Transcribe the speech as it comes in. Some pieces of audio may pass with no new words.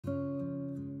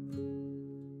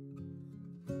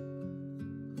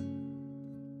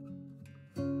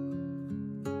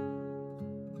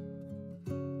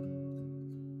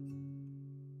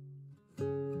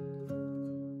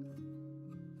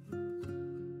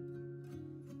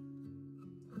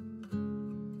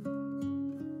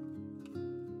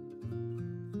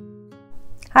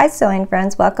Hi sewing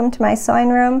friends, welcome to my sewing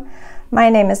room. My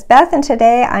name is Beth and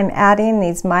today I'm adding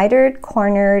these mitered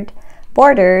cornered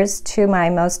borders to my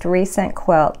most recent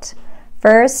quilt.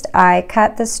 First I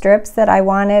cut the strips that I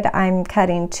wanted. I'm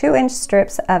cutting 2-inch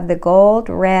strips of the gold,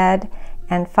 red,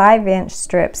 and 5-inch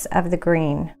strips of the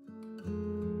green.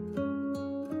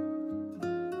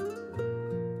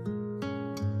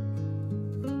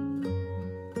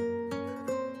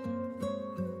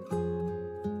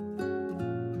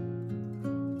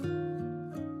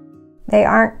 They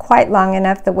aren't quite long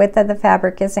enough. The width of the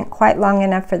fabric isn't quite long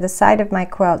enough for the side of my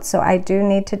quilt, so I do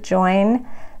need to join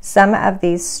some of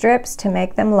these strips to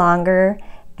make them longer,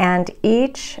 and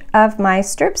each of my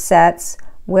strip sets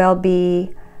will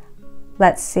be,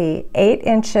 let's see, 8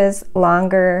 inches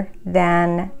longer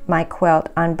than my quilt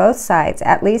on both sides,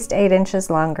 at least 8 inches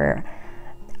longer.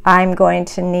 I'm going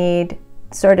to need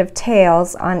sort of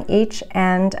tails on each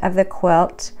end of the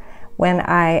quilt when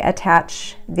I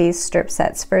attach these strip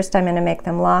sets. First I'm going to make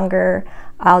them longer,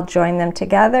 I'll join them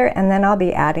together, and then I'll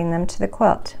be adding them to the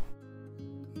quilt.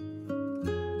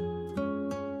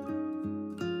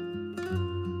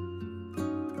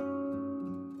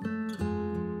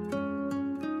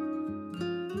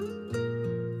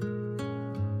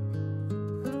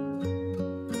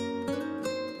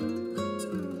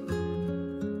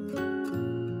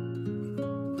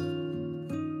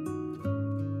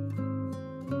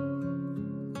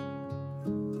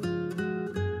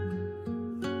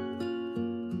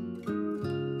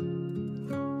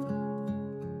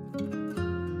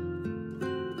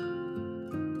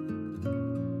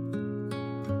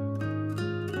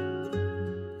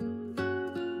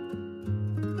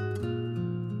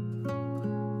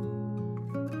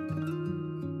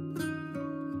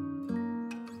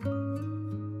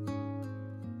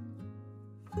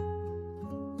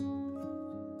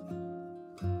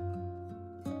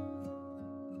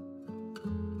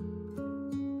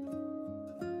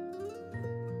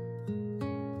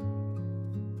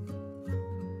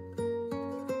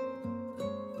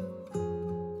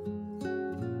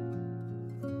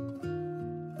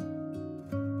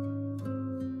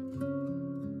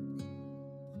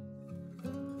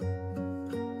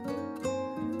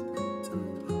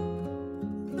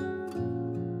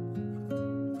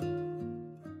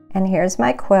 And here's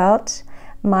my quilt.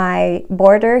 My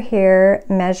border here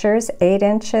measures 8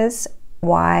 inches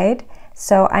wide,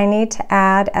 so I need to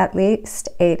add at least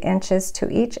 8 inches to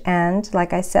each end,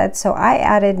 like I said. So I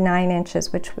added 9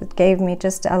 inches, which gave me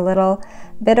just a little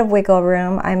bit of wiggle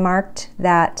room. I marked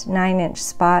that 9-inch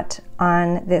spot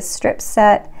on this strip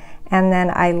set, and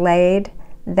then I laid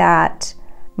that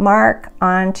mark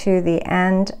onto the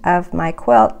end of my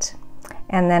quilt,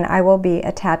 and then I will be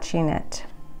attaching it.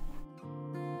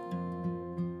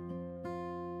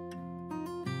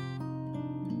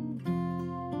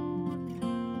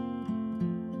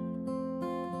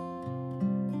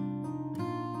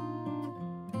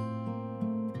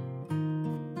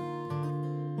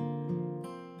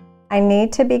 I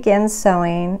need to begin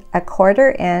sewing a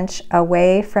 1/4 inch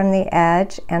away from the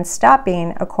edge and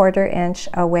stopping a 1/4 inch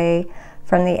away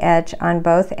from the edge on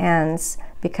both ends,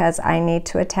 because I need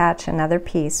to attach another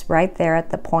piece right there at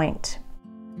the point.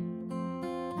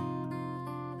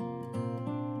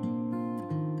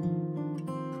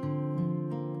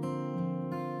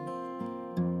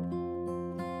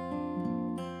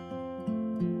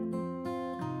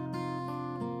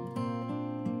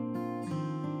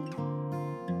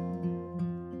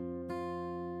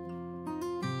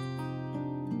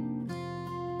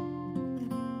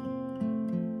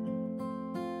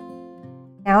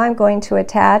 Now I'm going to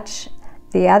attach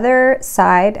the other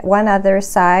side, one other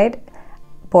side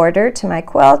border to my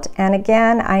quilt, and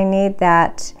again I need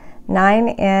that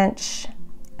 9-inch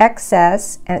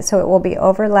excess, and so it will be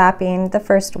overlapping the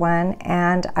first one,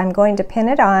 and I'm going to pin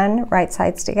it on right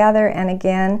sides together, and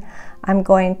again I'm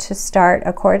going to start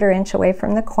a 1/4 inch away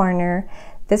from the corner.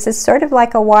 This is sort of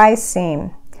like a Y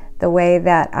seam, the way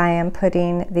that I am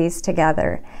putting these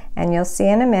together. And you'll see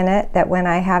in a minute that when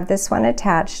I have this one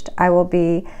attached, I will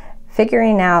be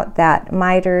figuring out that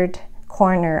mitered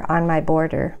corner on my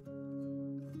border.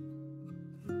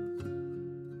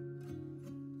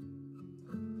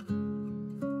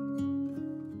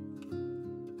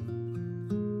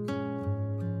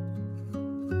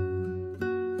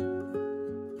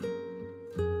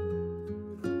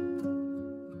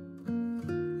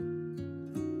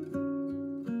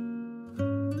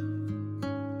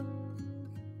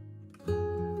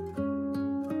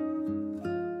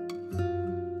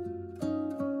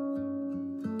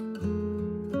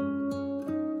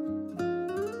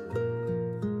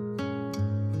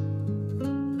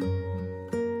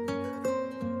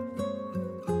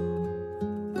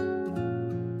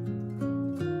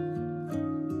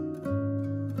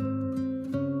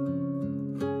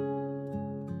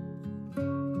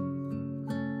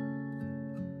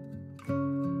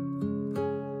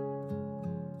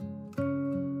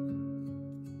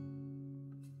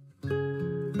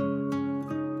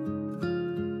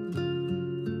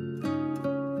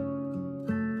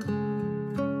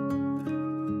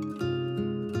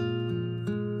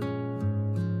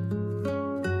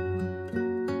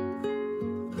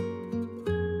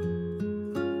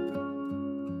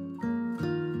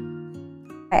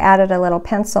 I added a little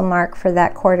pencil mark for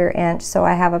that 1/4 inch so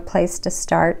I have a place to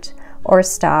start or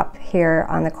stop here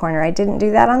on the corner. I didn't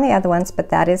do that on the other ones, but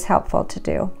that is helpful to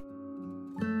do.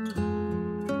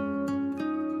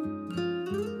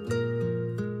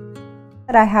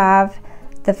 I have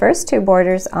the first 2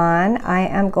 borders on. I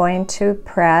am going to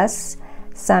press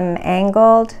some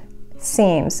angled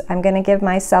seams. I'm going to give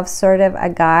myself sort of a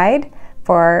guide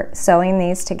for sewing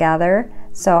these together.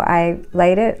 So I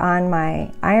laid it on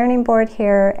my ironing board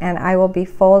here, and I will be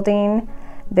folding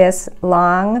this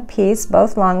long piece,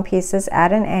 both long pieces,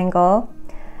 at an angle,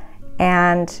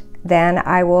 and then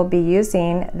I will be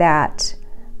using that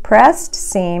pressed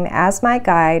seam as my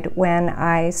guide when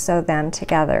I sew them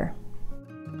together.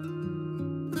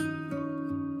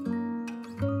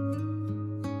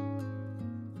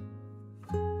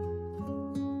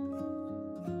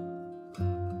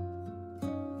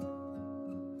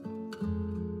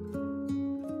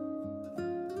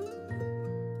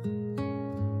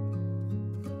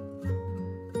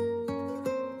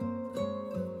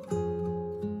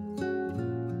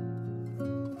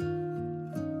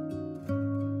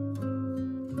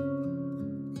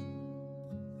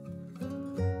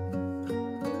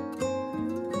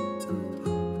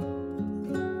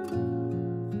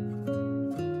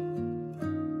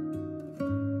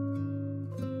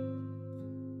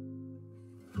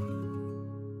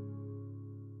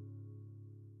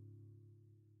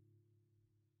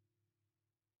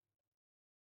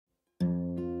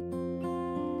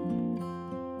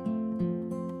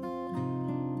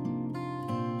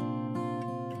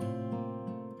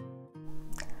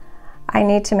 I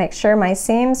need to make sure my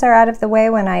seams are out of the way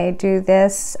when I do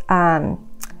this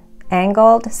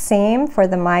angled seam for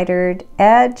the mitered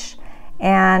edge,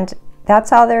 and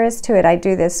that's all there is to it. I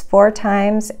do this 4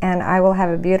 times and I will have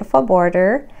a beautiful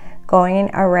border going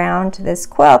around this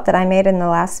quilt that I made in the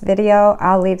last video.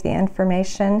 I'll leave the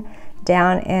information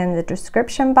down in the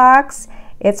description box.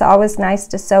 It's always nice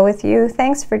to sew with you.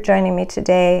 Thanks for joining me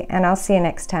today, and I'll see you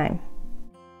next time.